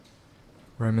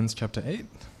Romans chapter 8,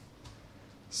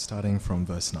 starting from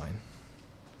verse 9.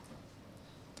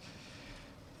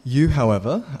 You,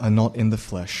 however, are not in the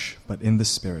flesh, but in the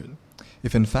Spirit,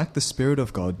 if in fact the Spirit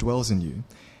of God dwells in you.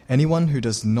 Anyone who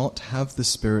does not have the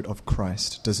Spirit of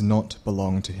Christ does not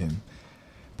belong to him.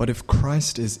 But if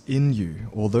Christ is in you,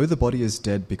 although the body is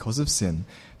dead because of sin,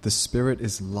 the Spirit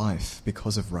is life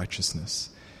because of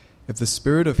righteousness. If the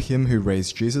Spirit of him who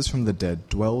raised Jesus from the dead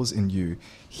dwells in you,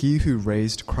 he who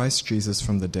raised Christ Jesus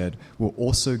from the dead will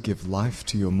also give life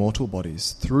to your mortal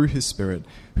bodies through his Spirit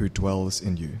who dwells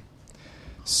in you.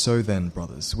 So then,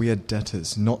 brothers, we are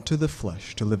debtors not to the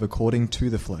flesh to live according to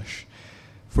the flesh.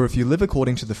 For if you live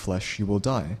according to the flesh, you will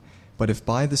die. But if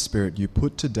by the Spirit you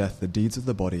put to death the deeds of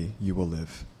the body, you will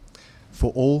live.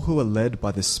 For all who are led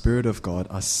by the Spirit of God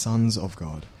are sons of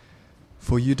God.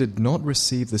 For you did not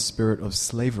receive the spirit of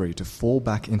slavery to fall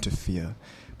back into fear,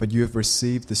 but you have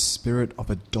received the Spirit of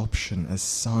adoption as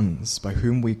sons, by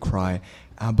whom we cry,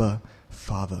 Abba,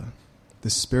 Father.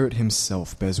 The Spirit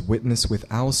himself bears witness with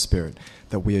our spirit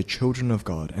that we are children of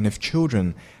God, and if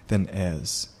children, then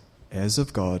heirs, heirs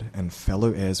of God and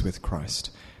fellow heirs with Christ,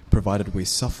 provided we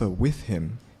suffer with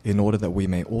him, in order that we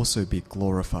may also be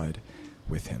glorified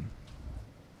with him.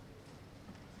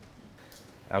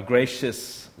 Our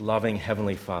gracious, loving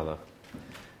Heavenly Father,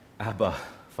 Abba,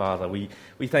 Father, we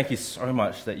thank you so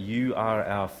much that you are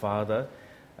our Father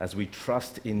as we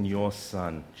trust in your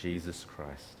Son, Jesus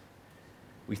Christ.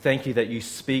 We thank you that you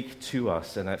speak to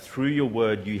us and that through your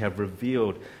word you have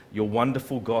revealed your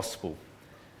wonderful gospel,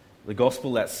 the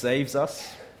gospel that saves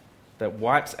us, that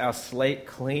wipes our slate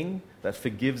clean, that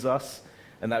forgives us,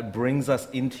 and that brings us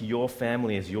into your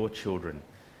family as your children.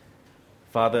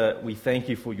 Father, we thank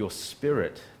you for your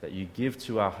Spirit that you give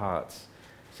to our hearts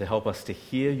to help us to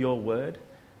hear your word,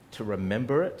 to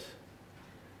remember it.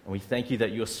 And we thank you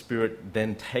that your Spirit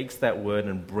then takes that word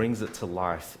and brings it to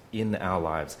life in our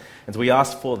lives. And so we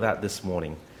ask for that this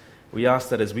morning. We ask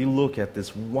that as we look at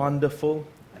this wonderful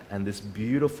and this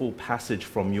beautiful passage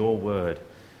from your word,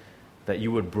 that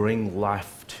you would bring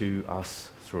life to us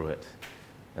through it.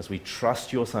 As we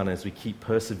trust your Son, as we keep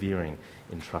persevering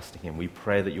in trusting him, we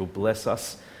pray that you'll bless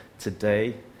us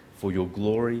today for your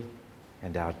glory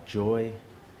and our joy.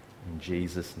 In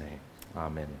Jesus' name,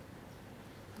 amen.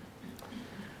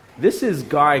 This is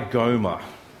Guy Gomer.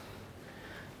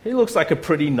 He looks like a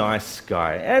pretty nice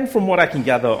guy. And from what I can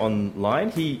gather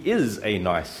online, he is a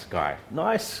nice guy.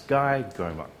 Nice Guy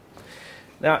Gomer.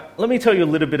 Now, let me tell you a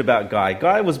little bit about Guy.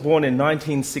 Guy was born in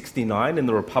 1969 in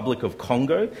the Republic of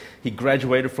Congo. He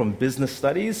graduated from business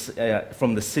studies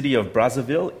from the city of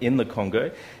Brazzaville in the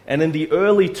Congo. And in the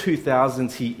early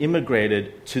 2000s, he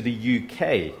immigrated to the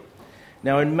UK.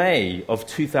 Now, in May of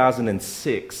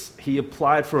 2006, he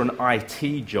applied for an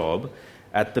IT job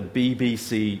at the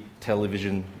BBC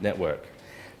television network.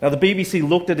 Now, the BBC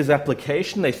looked at his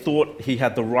application. They thought he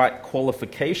had the right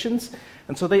qualifications,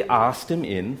 and so they asked him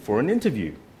in for an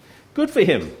interview. Good for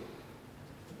him.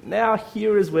 Now,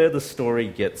 here is where the story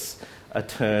gets a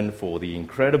turn for the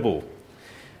incredible.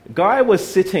 Guy was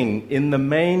sitting in the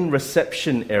main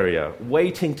reception area,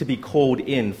 waiting to be called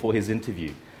in for his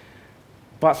interview.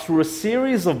 But through a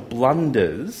series of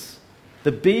blunders,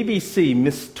 the BBC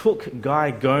mistook Guy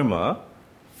Gomer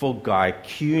for Guy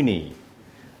Cuny,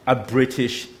 a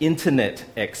British internet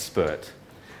expert.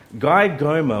 Guy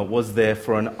Gomer was there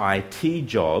for an IT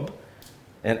job,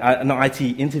 an IT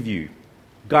interview.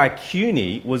 Guy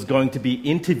Cuny was going to be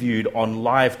interviewed on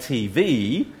live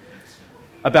TV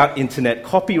about internet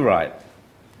copyright.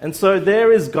 And so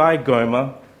there is Guy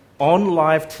Gomer on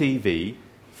live TV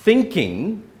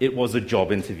thinking it was a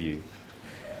job interview.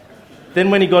 Then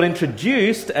when he got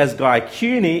introduced as Guy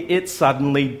Cuny, it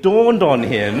suddenly dawned on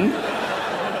him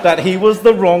that he was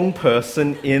the wrong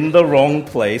person in the wrong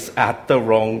place at the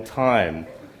wrong time.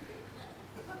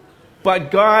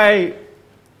 But Guy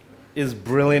is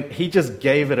brilliant. He just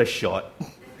gave it a shot.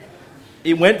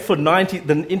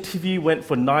 The interview went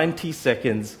for 90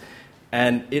 seconds,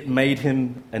 and it made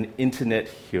him an internet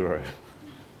hero.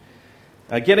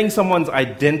 Getting someone's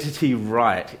identity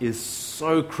right is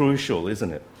so crucial,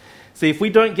 isn't it? See, if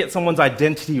we don't get someone's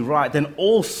identity right, then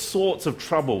all sorts of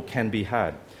trouble can be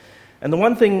had. And the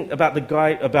one thing about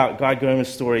Guy Gomer's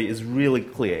story is really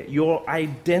clear. Your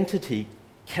identity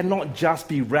cannot just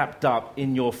be wrapped up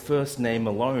in your first name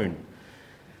alone.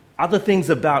 Other things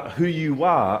about who you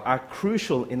are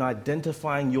crucial in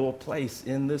identifying your place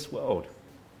in this world.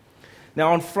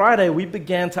 Now, on Friday, we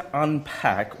began to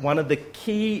unpack one of the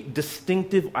key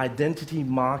distinctive identity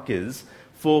markers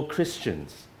for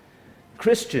Christians.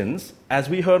 Christians, as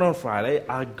we heard on Friday,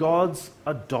 are God's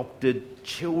adopted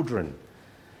children.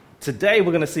 Today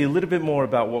we're going to see a little bit more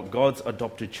about what God's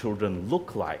adopted children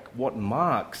look like, what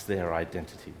marks their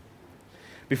identity.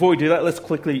 Before we do that, let's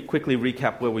quickly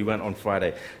recap where we went on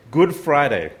Friday. Good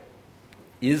Friday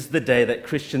is the day that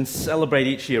Christians celebrate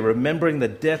each year, remembering the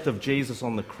death of Jesus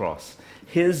on the cross,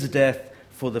 his death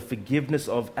for the forgiveness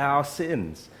of our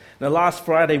sins. Now, last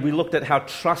Friday, we looked at how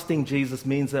trusting Jesus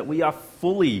means that we are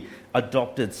fully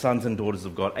adopted sons and daughters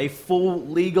of God. A full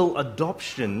legal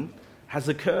adoption has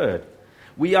occurred.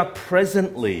 We are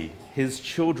presently his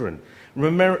children.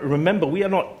 Remember, we are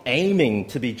not aiming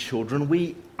to be children.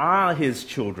 We are his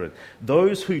children.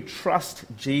 Those who trust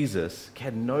Jesus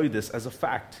can know this as a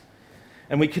fact.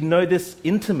 And we can know this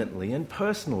intimately and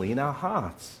personally in our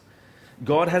hearts.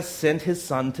 God has sent his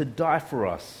Son to die for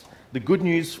us. The good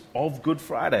news of Good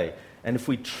Friday. And if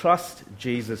we trust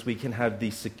Jesus, we can have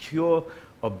the secure,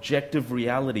 objective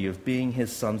reality of being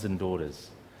his sons and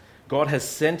daughters. God has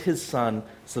sent his Son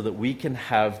so that we can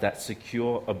have that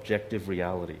secure, objective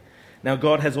reality. Now,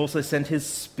 God has also sent his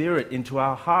Spirit into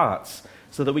our hearts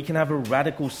so that we can have a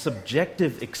radical,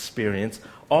 subjective experience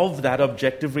of that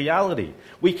objective reality.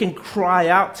 We can cry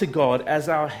out to God as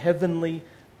our heavenly,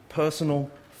 personal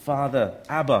Father,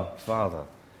 Abba, Father.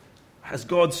 As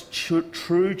God's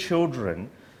true children,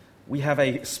 we have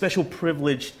a special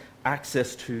privileged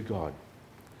access to God.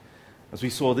 As we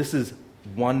saw, this is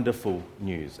wonderful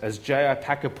news. As J.I.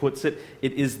 Packer puts it,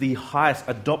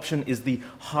 adoption is the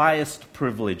highest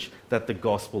privilege that the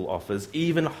gospel offers,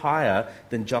 even higher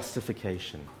than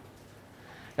justification.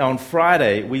 Now, on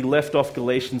Friday, we left off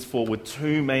Galatians 4 with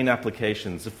two main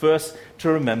applications. The first, to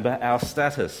remember our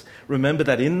status. Remember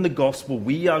that in the gospel,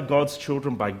 we are God's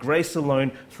children by grace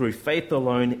alone, through faith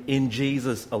alone, in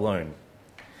Jesus alone.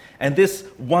 And this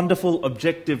wonderful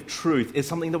objective truth is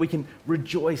something that we can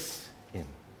rejoice in.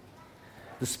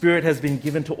 The Spirit has been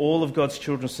given to all of God's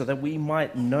children so that we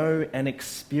might know and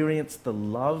experience the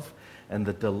love and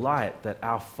the delight that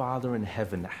our Father in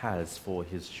heaven has for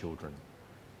his children.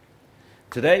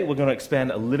 Today, we're going to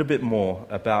expand a little bit more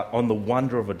on the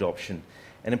wonder of adoption.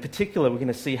 And in particular, we're going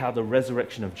to see how the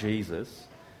resurrection of Jesus,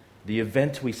 the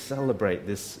event we celebrate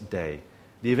this day,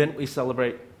 the event we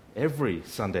celebrate every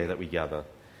Sunday that we gather,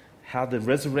 how the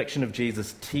resurrection of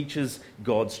Jesus teaches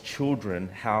God's children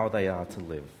how they are to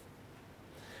live.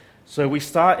 So we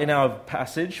start in our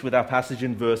passage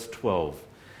in verse 12.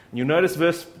 And you'll notice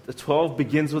verse 12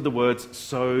 begins with the words,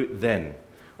 "So then."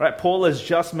 Right, Paul has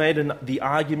just made the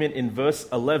argument in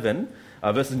verses 9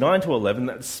 to 11,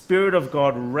 that the Spirit of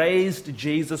God raised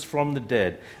Jesus from the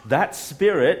dead. That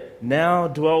Spirit now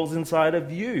dwells inside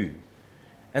of you.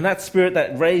 And that Spirit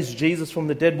that raised Jesus from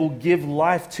the dead will give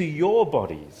life to your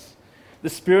bodies. The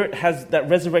Spirit that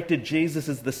resurrected Jesus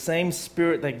is the same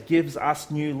Spirit that gives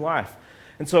us new life.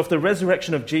 And so if the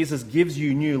resurrection of Jesus gives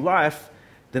you new life,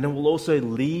 then it will also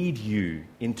lead you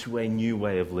into a new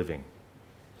way of living.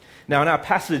 Now, in our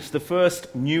passage, the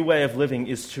first new way of living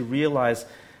is to realize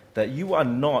that you are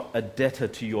not a debtor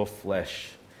to your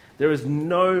flesh. There is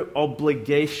no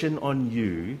obligation on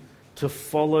you to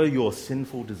follow your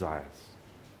sinful desires.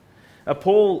 Now,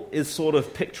 Paul is sort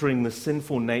of picturing the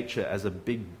sinful nature as a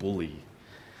big bully,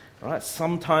 right?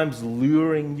 Sometimes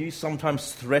luring you,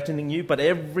 sometimes threatening you, but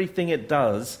everything it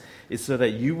does is so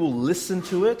that you will listen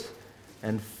to it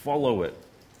and follow it.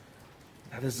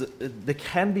 Now, there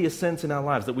can be a sense in our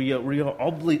lives that we are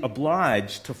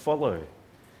obliged to follow.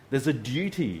 There's a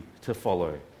duty to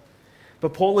follow.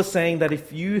 But Paul is saying that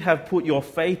if you have put your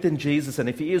faith in Jesus and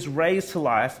if he is raised to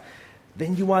life,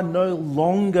 then you are no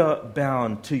longer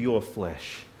bound to your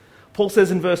flesh. Paul says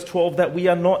in verse 12 that we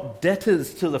are not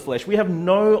debtors to the flesh. We have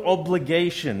no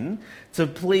obligation to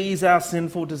please our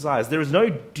sinful desires. There is no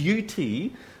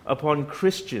duty upon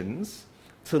Christians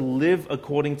to live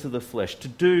according to the flesh, to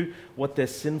do what their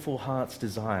sinful hearts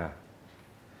desire.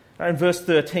 Now, in verse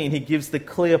 13, he gives the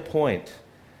clear point.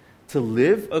 To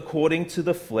live according to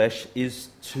the flesh is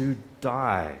to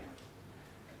die.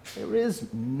 There is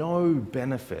no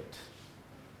benefit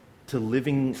to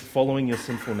living following your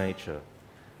sinful nature.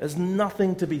 There's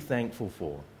nothing to be thankful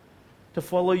for. To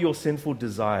follow your sinful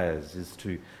desires is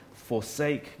to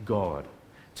forsake God,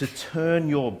 to turn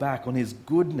your back on his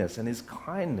goodness and his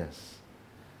kindness.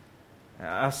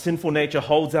 Our sinful nature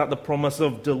holds out the promise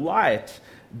of delight,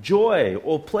 joy,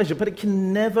 or pleasure, but it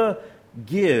can never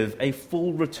give a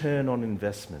full return on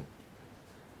investment.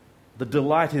 The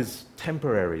delight is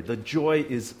temporary, the joy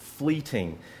is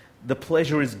fleeting, the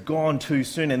pleasure is gone too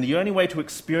soon, and the only way to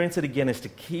experience it again is to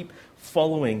keep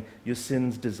following your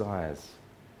sin's desires.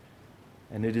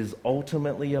 And it is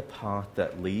ultimately a path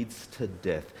that leads to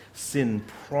death. Sin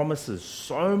promises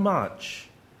so much,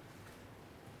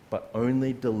 but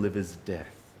only delivers death.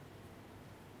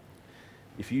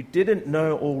 If you didn't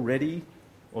know already,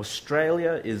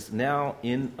 Australia is now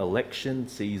in election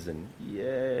season.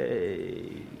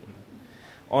 Yay!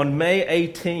 On May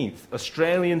 18th,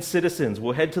 Australian citizens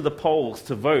will head to the polls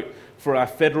to vote for our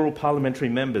federal parliamentary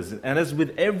members. And as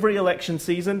with every election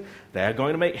season, they are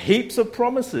going to make heaps of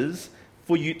promises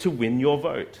for you to win your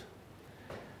vote.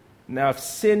 Now, if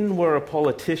sin were a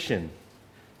politician,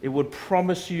 it would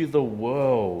promise you the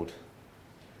world,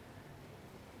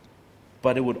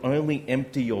 but it would only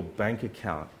empty your bank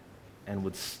account and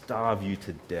would starve you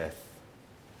to death.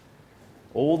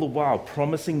 All the while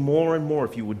promising more and more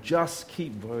if you would just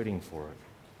keep voting for it.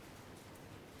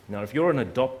 Now, if you're an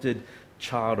adopted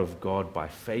child of God by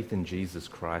faith in Jesus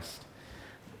Christ,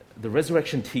 the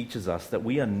resurrection teaches us that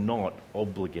we are not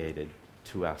obligated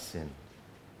to our sin.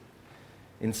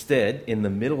 Instead, in the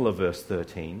middle of verse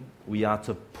 13, we are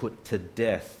to put to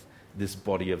death this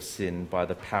body of sin by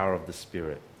the power of the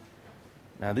Spirit.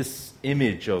 Now, this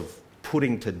image of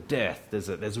putting to death, there's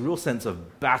a real sense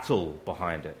of battle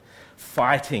behind it.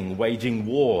 Fighting, waging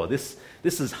war. This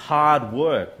is hard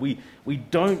work. We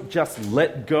don't just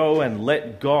let go and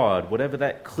let God, whatever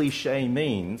that cliche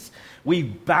means. We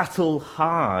battle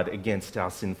hard against our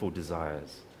sinful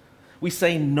desires. We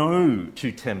say no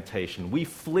to temptation. We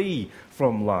flee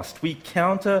from lust. We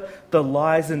counter the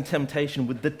lies and temptation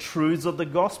with the truths of the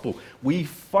gospel. We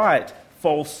fight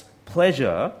false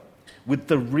pleasure with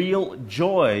the real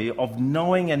joy of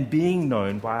knowing and being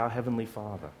known by our Heavenly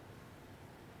Father.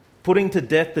 Putting to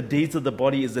death the deeds of the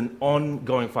body is an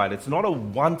ongoing fight. It's not a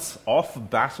once-off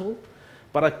battle,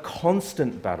 but a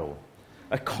constant battle.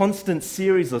 A constant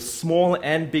series of small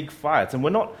and big fights. And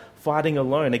we're not fighting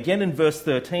alone. Again in verse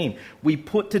 13, we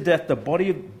put to death the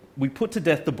body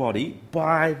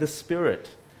by the Spirit.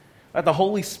 The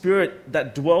Holy Spirit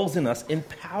that dwells in us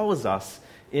empowers us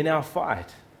in our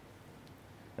fight.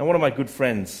 Now, one of my good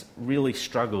friends really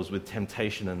struggles with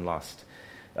temptation and lust.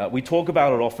 We talk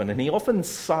about it often, and he often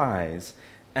sighs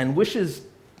and wishes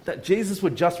that Jesus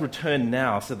would just return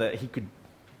now so that he could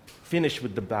finish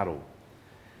with the battle.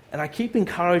 And I keep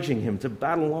encouraging him to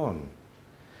battle on.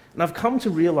 And I've come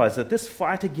to realize that this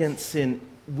fight against sin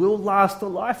will last a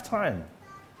lifetime.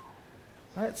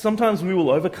 Right? Sometimes we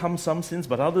will overcome some sins,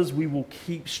 but others we will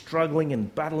keep struggling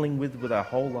and battling with our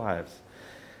whole lives.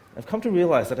 I've come to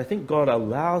realize that I think God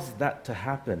allows that to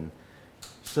happen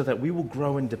so that we will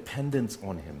grow in dependence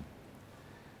on Him.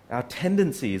 Our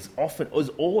tendency is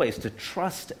always to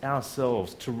trust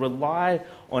ourselves, to rely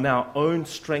on our own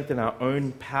strength and our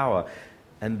own power.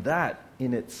 And that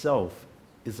in itself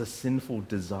is a sinful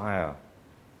desire.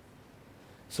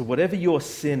 So whatever your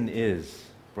sin is,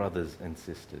 brothers and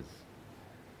sisters,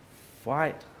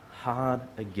 fight hard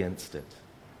against it.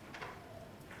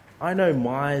 I know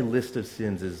my list of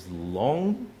sins is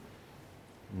long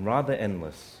and rather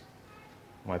endless.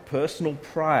 My personal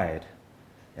pride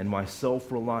and my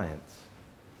self-reliance.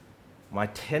 My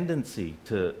tendency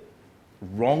to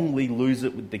wrongly lose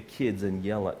it with the kids and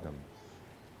yell at them.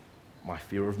 My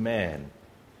fear of man.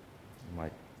 My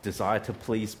desire to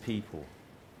please people.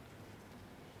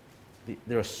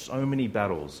 There are so many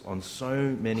battles on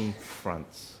so many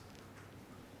fronts.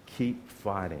 Keep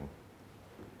fighting.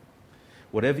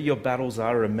 Whatever your battles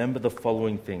are, remember the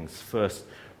following things. First,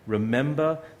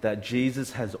 remember that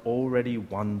Jesus has already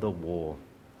won the war.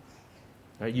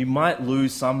 Now, you might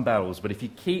lose some battles, but if you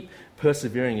keep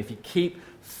persevering, if you keep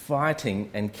fighting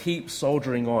and keep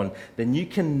soldiering on, then you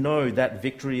can know that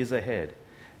victory is ahead.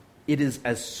 It is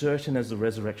as certain as the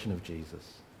resurrection of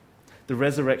Jesus. The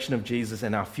resurrection of Jesus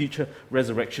and our future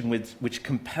resurrection which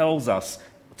compels us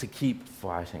to keep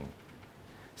fighting.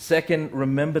 Second,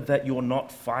 remember that you're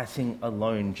not fighting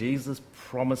alone. Jesus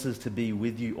promises to be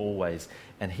with you always,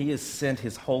 and He has sent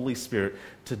His Holy Spirit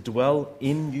to dwell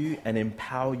in you and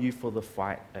empower you for the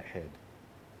fight ahead.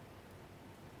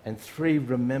 And three,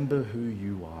 remember who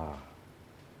you are.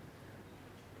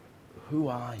 Who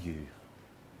are you?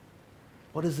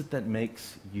 What is it that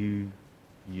makes you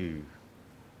you?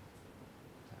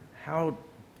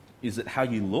 Is it how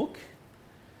you look?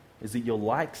 Is it your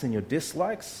likes and your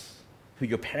dislikes? Who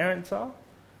your parents are?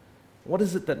 What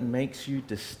is it that makes you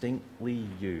distinctly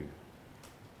you?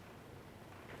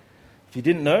 If you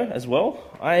didn't know as well,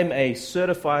 I am a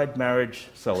certified marriage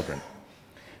celebrant.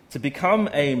 To become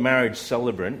a marriage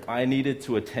celebrant, I needed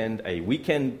to attend a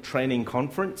weekend training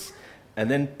conference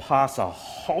and then pass a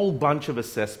whole bunch of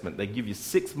assessment. They give you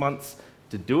 6 months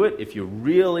to do it. If you're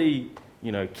really,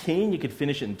 keen, you could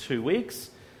finish it in 2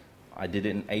 weeks. I did it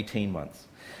in 18 months.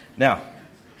 Now,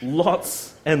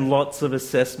 lots and lots of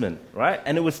assessment, right?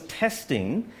 And it was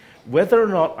testing whether or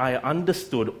not I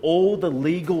understood all the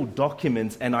legal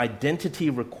documents and identity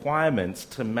requirements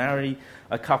to marry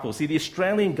a couple. See, the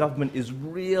Australian government is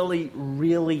really,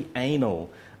 really anal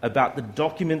about the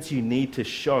documents you need to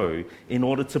show in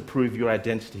order to prove your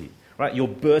identity. Right? Your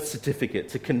birth certificate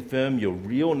to confirm your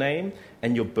real name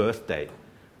and your birth date.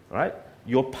 Right?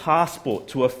 Your passport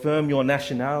to affirm your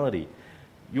nationality.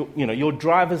 Your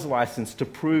driver's license to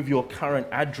prove your current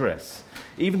address.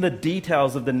 Even the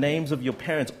details of the names of your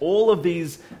parents. All of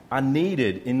these are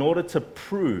needed in order to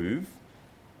prove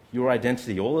your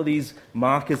identity. All of these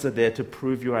markers are there to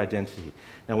prove your identity.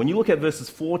 Now, when you look at verses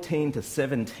 14 to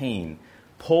 17,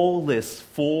 Paul lists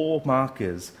 4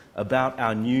 markers about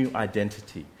our new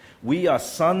identity. We are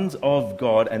sons of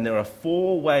God, and there are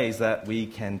 4 ways that we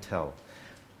can tell.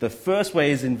 The first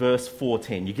way is in verse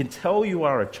 14. You can tell you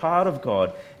are a child of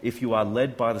God if you are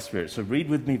led by the Spirit. So read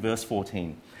with me verse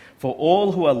 14. For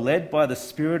all who are led by the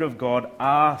Spirit of God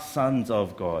are sons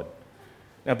of God.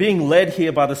 Now, being led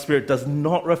here by the Spirit does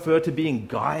not refer to being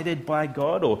guided by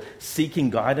God or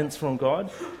seeking guidance from God.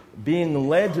 Being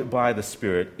led by the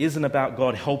Spirit isn't about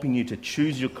God helping you to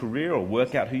choose your career or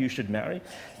work out who you should marry.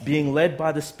 Being led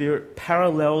by the Spirit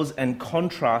parallels and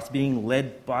contrasts being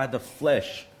led by the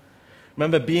flesh.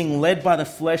 Remember, being led by the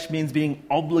flesh means being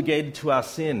obligated to our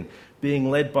sin. Being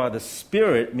led by the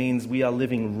Spirit means we are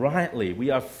living rightly. We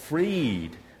are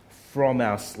freed from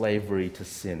our slavery to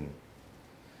sin.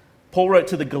 Paul wrote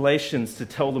to the Galatians to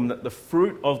tell them that the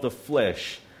fruit of the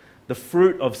flesh, the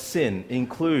fruit of sin,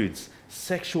 includes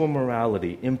sexual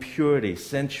immorality, impurity,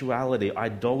 sensuality,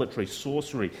 idolatry,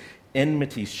 sorcery,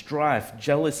 enmity, strife,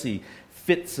 jealousy,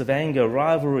 fits of anger,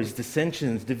 rivalries,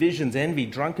 dissensions, divisions, envy,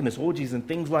 drunkenness, orgies, and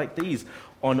things like these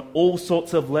on all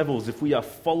sorts of levels. If we are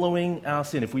following our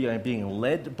sin, if we are being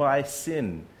led by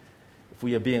sin, if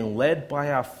we are being led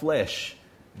by our flesh,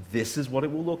 this is what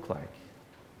it will look like.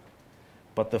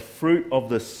 But the fruit of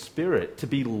the Spirit, to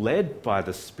be led by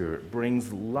the Spirit,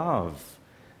 brings love,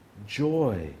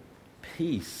 joy,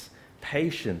 peace,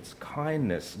 patience,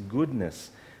 kindness, goodness,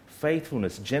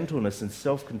 faithfulness, gentleness, and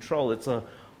self-control. It's a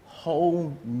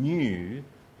whole new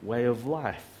way of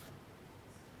life.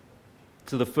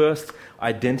 So the first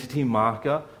identity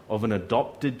marker of an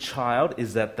adopted child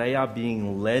is that they are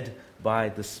being led by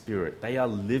the Spirit. They are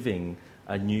living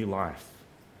a new life.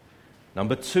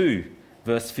 Number 2,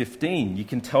 verse 15, you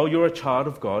can tell you're a child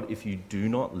of God if you do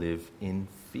not live in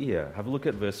fear. Have a look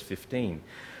at verse 15.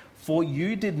 For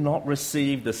you did not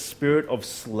receive the spirit of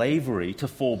slavery to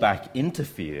fall back into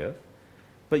fear,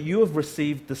 but you have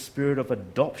received the spirit of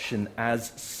adoption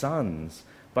as sons,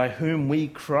 by whom we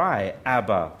cry,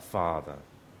 Abba, Father.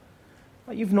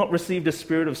 You've not received a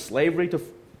spirit of slavery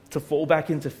to fall back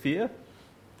into fear.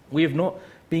 We have not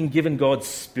been given God's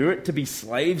Spirit to be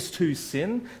slaves to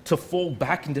sin, to fall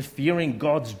back into fearing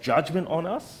God's judgment on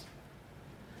us.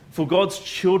 For God's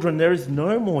children, there is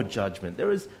no more judgment.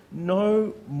 There is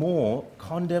no more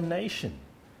condemnation.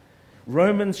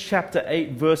 Romans chapter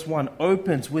 8, verse 1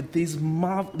 opens with these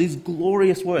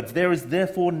glorious words. There is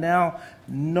therefore now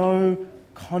no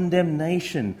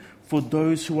condemnation for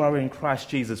those who are in Christ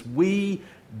Jesus. We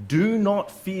do not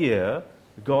fear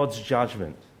God's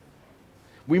judgment.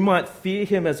 We might fear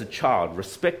him as a child,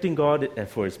 respecting God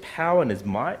for his power and his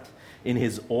might, in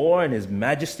his awe and his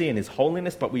majesty and his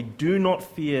holiness, but we do not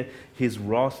fear his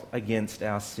wrath against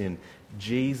our sin.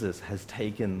 Jesus has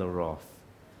taken the wrath.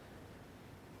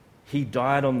 He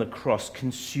died on the cross,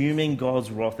 consuming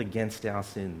God's wrath against our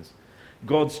sins.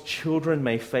 God's children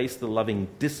may face the loving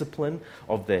discipline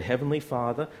of their Heavenly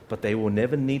Father, but they will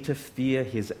never need to fear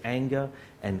his anger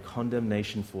and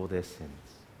condemnation for their sins.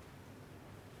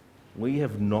 We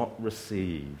have not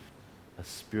received a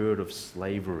spirit of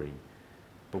slavery,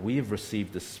 but we have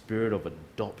received the spirit of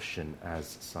adoption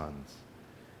as sons.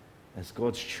 As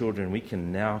God's children, we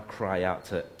can now cry out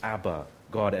to Abba,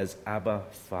 God as Abba,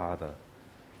 Father.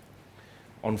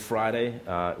 On Friday,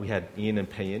 we had Ian and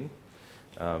Payan,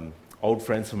 old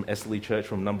friends from Essley Church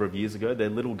from a number of years ago. Their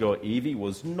little girl, Evie,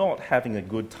 was not having a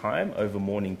good time over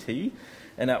morning tea.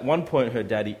 And at one point, her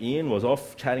daddy, Ian, was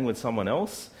off chatting with someone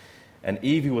else. And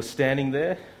Evie was standing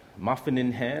there, muffin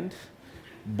in hand,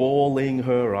 bawling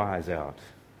her eyes out.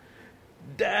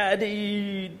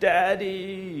 Daddy,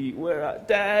 Daddy, where are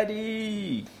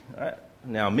Daddy? Right?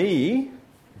 Now me,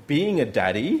 being a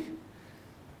daddy,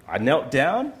 I knelt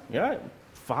down,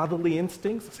 fatherly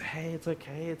instincts. I said, hey, it's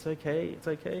okay, it's okay, it's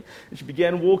okay. And she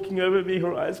began walking over me,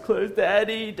 her eyes closed,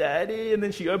 Daddy, Daddy. And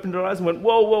then she opened her eyes and went,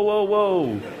 whoa, whoa, whoa,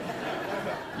 whoa.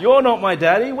 You're not my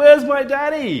daddy, where's my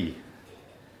daddy?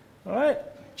 All right?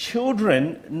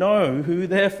 Children know who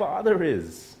their father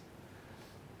is.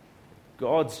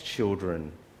 God's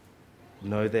children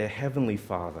know their Heavenly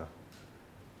Father,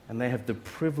 and they have the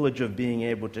privilege of being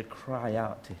able to cry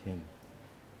out to Him.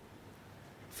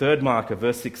 Third marker,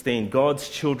 verse 16, God's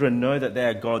children know that they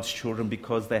are God's children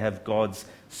because they have God's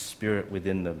Spirit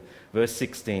within them. Verse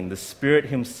 16, the Spirit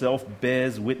Himself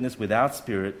bears witness with our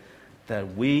spirit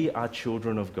that we are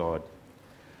children of God.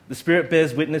 The Spirit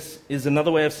bears witness is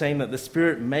another way of saying that the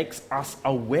Spirit makes us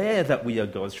aware that we are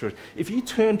God's children. If you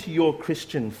turn to your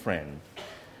Christian friend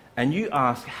and you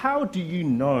ask, how do you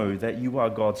know that you are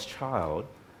God's child?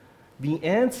 The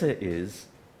answer is,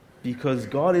 because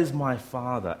God is my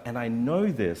Father, and I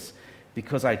know this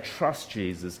because I trust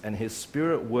Jesus and His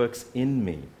Spirit works in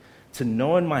me to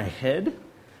know in my head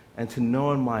and to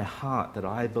know in my heart that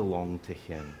I belong to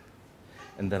Him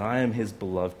and that I am His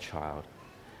beloved child.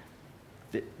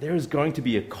 There is going to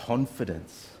be a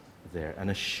confidence there, an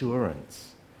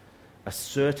assurance, a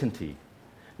certainty,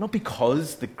 not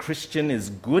because the Christian is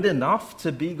good enough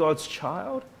to be God's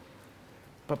child,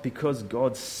 but because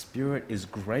God's Spirit is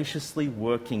graciously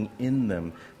working in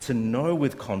them to know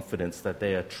with confidence that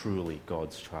they are truly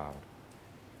God's child.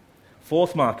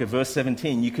 Fourth marker, verse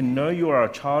 17, you can know you are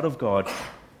a child of God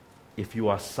if you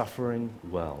are suffering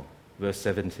well. Verse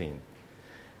 17,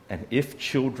 and if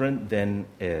children, then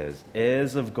heirs,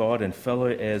 heirs of God and fellow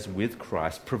heirs with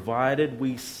Christ, provided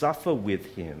we suffer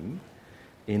with Him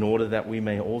in order that we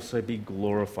may also be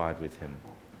glorified with Him.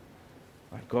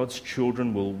 God's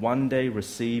children will one day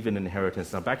receive an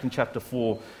inheritance. Now, back in chapter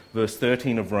 4, verse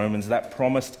 13 of Romans, that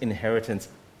promised inheritance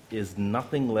is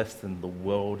nothing less than the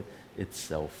world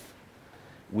itself.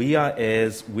 We are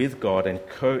heirs with God and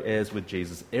co-heirs with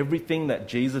Jesus. Everything that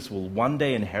Jesus will one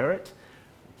day inherit,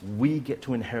 we get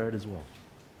to inherit as well.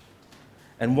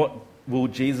 And what will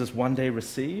Jesus one day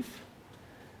receive?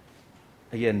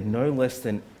 Again, no less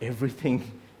than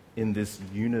everything in this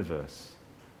universe.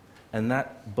 And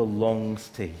that belongs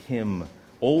to Him.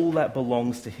 All that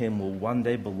belongs to Him will one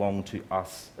day belong to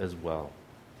us as well.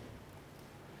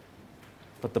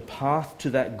 But the path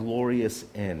to that glorious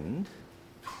end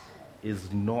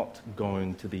is not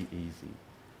going to be easy.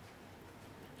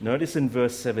 Notice in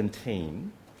verse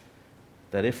 17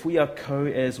 that if we are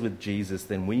co-heirs with Jesus,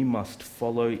 then we must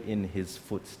follow in His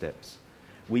footsteps.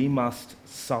 We must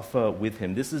suffer with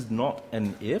Him. This is not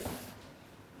an if.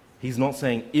 He's not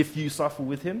saying if you suffer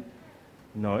with Him.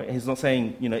 No, He's not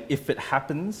saying, if it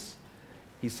happens.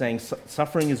 He's saying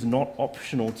suffering is not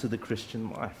optional to the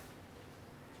Christian life.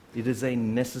 It is a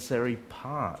necessary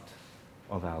part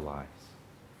of our lives.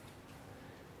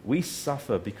 We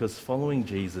suffer because following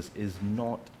Jesus is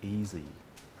not easy.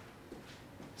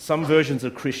 Some versions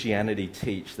of Christianity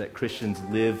teach that Christians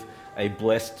live a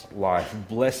blessed life,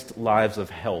 blessed lives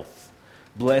of health,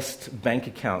 blessed bank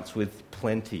accounts with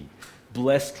plenty,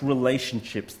 blessed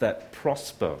relationships that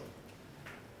prosper.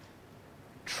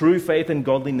 True faith and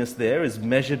godliness there is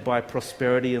measured by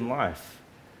prosperity in life.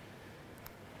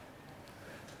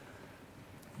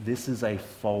 This is a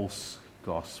false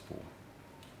gospel.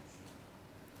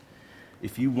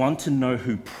 If you want to know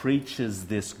who preaches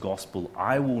this gospel,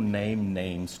 I will name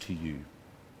names to you,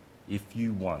 if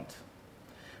you want.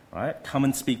 Right? Come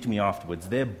and speak to me afterwards.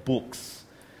 Their books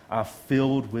are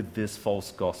filled with this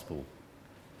false gospel.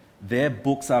 Their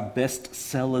books are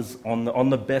bestsellers on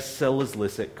the bestsellers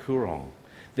list at Koorong.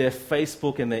 Their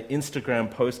Facebook and their Instagram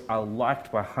posts are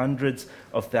liked by hundreds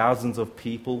of thousands of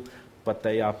people, but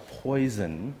they are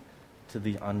poison to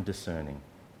the undiscerning.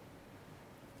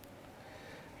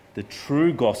 The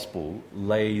true gospel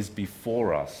lays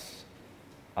before us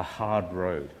a hard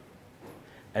road,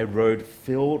 a road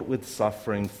filled with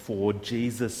suffering for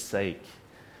Jesus' sake.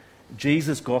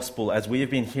 Jesus' gospel, as we have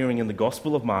been hearing in the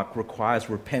Gospel of Mark, requires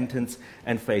repentance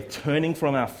and faith, turning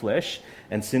from our flesh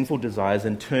and sinful desires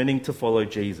and turning to follow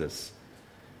Jesus.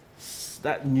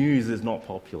 That news is not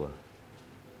popular.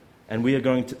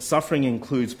 And suffering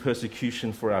includes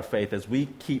persecution for our faith as we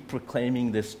keep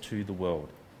proclaiming this to the world.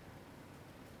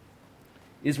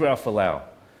 Israel Folau,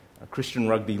 a Christian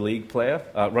rugby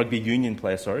union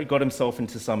player, got himself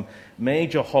into some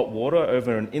major hot water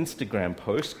over an Instagram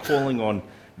post calling on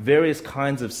various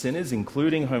kinds of sinners,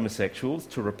 including homosexuals,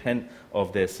 to repent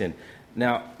of their sin.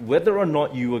 Now, whether or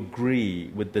not you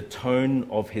agree with the tone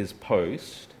of his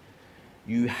post,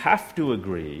 you have to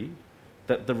agree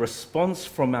that the response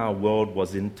from our world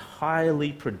was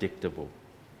entirely predictable.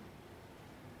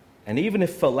 And even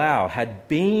if Folau had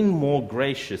been more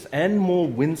gracious and more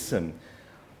winsome,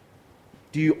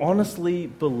 do you honestly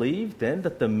believe then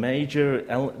that the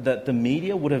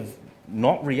media would have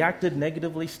not reacted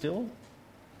negatively still?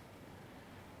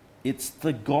 It's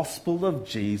the gospel of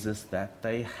Jesus that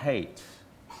they hate.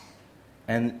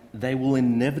 And they will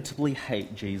inevitably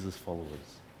hate Jesus'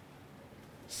 followers.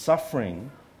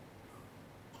 Suffering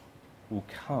will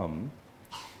come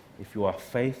if you are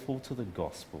faithful to the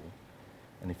gospel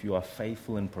and if you are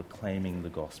faithful in proclaiming the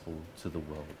gospel to the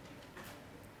world.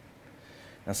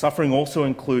 Now, suffering also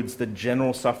includes the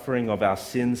general suffering of our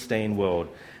sin-stained world.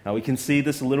 Now, we can see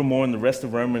this a little more in the rest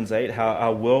of Romans 8, how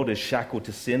our world is shackled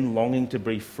to sin, longing to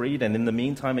be freed, and in the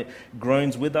meantime it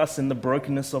groans with us in the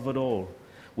brokenness of it all.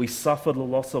 We suffer the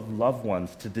loss of loved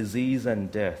ones to disease and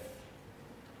death.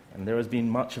 And there has been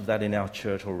much of that in our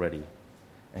church already,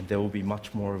 and there will be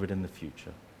much more of it in the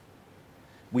future.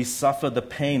 We suffer the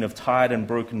pain of tired and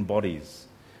broken bodies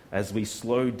as we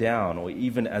slow down, or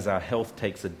even as our health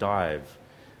takes a dive,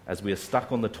 as we are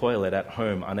stuck on the toilet at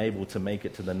home, unable to make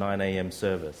it to the 9 a.m.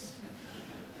 service.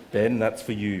 Ben, that's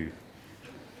for you.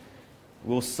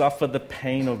 We'll suffer the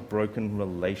pain of broken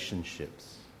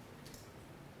relationships,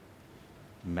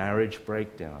 marriage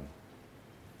breakdown,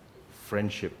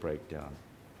 friendship breakdown,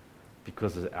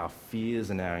 because our fears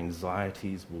and our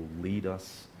anxieties will lead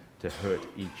us to hurt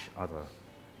each other.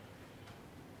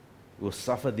 We'll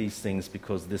suffer these things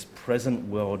because this present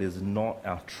world is not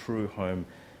our true home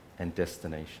and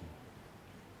destination.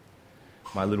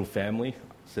 My little family,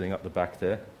 sitting up the back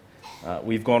there,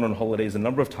 we've gone on holidays a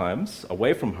number of times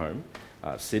away from home,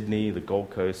 Sydney, the Gold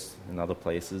Coast, and other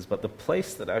places, but the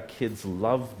place that our kids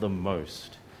love the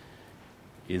most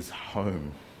is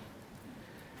home.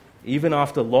 Even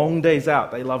after long days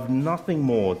out, they love nothing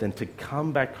more than to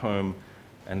come back home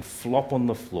and flop on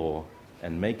the floor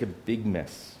and make a big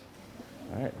mess.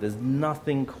 Right? There's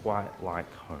nothing quite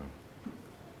like home.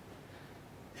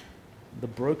 The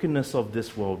brokenness of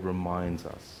this world reminds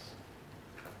us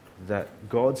that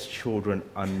God's children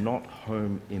are not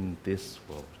home in this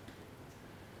world.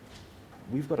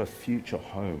 We've got a future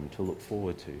home to look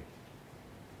forward to.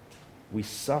 We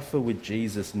suffer with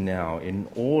Jesus now in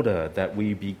order that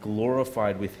we be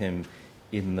glorified with him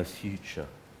in the future.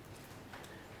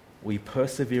 We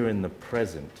persevere in the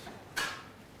present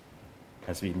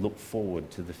as we look forward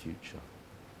to the future.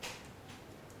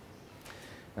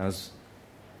 As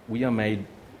we are made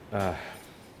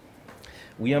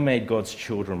God's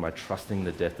children by trusting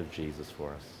the death of Jesus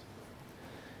for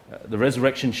us. The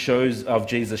resurrection of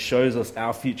Jesus shows us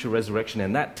our future resurrection,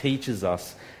 and that teaches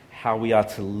us how we are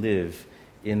to live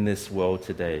in this world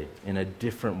today in a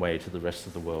different way to the rest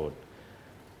of the world.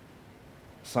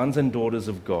 Sons and daughters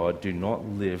of God do not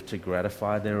live to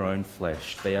gratify their own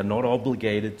flesh. They are not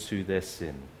obligated to their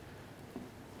sin.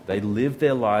 They live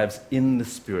their lives in the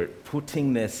Spirit,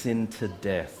 putting their sin to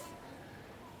death.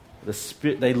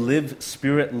 They live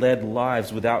Spirit-led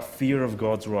lives without fear of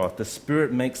God's wrath. The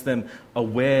Spirit makes them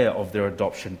aware of their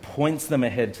adoption, points them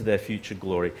ahead to their future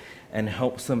glory, and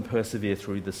helps them persevere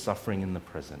through the suffering in the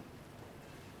present.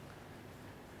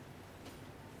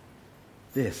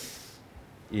 This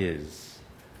is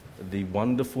the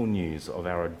wonderful news of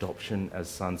our adoption as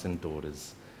sons and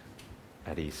daughters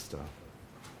at Easter.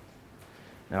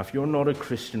 Now, if you're not a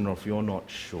Christian or if you're not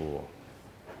sure,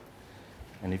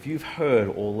 and if you've heard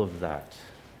all of that,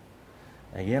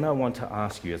 again, I want to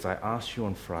ask you, as I asked you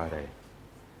on Friday,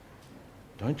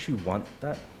 don't you want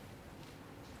that?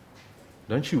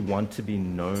 Don't you want to be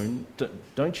known?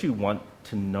 Don't you want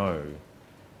to know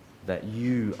that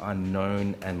you are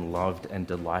known and loved and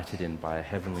delighted in by a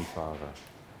Heavenly Father?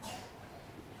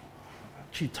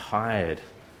 Aren't you tired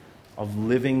of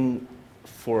living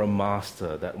for a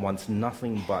master that wants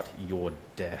nothing but your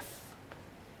death?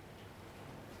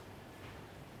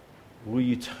 Will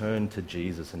you turn to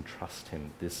Jesus and trust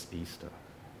him this Easter?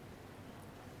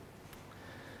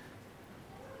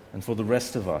 And for the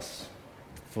rest of us,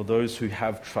 for those who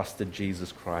have trusted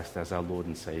Jesus Christ as our Lord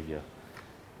and Savior,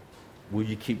 will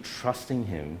you keep trusting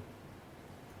him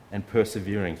and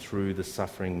persevering through the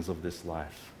sufferings of this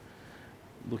life,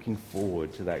 looking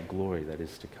forward to that glory that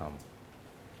is to come?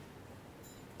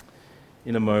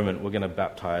 In a moment, we're going to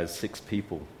baptize 6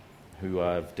 people who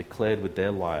have declared with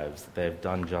their lives that they have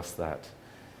done just that.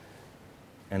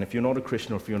 And if you're not a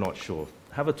Christian or if you're not sure,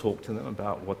 have a talk to them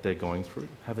about what they're going through.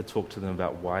 Have a talk to them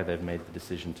about why they've made the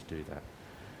decision to do that.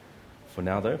 For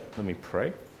now, though, let me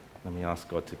pray. Let me ask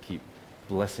God to keep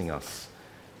blessing us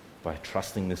by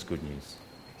trusting this good news.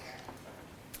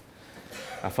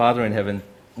 Our Father in heaven,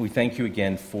 we thank you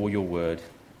again for your word,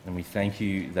 and we thank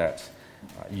you that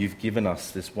you've given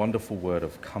us this wonderful word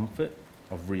of comfort,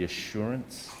 of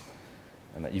reassurance,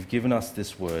 and that you've given us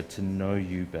this word to know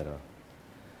you better.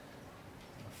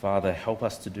 Father, help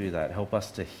us to do that. Help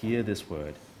us to hear this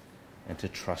word and to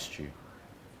trust you.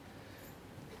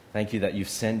 Thank you that you've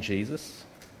sent Jesus.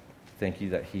 Thank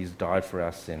you that he's died for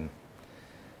our sin.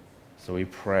 So we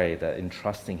pray that in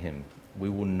trusting him, we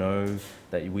will know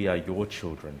that we are your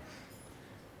children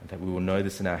and that we will know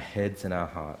this in our heads and our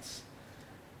hearts,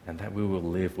 and that we will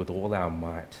live with all our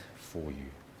might for you.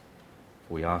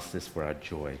 We ask this for our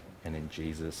joy, and in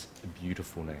Jesus'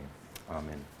 beautiful name.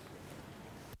 Amen.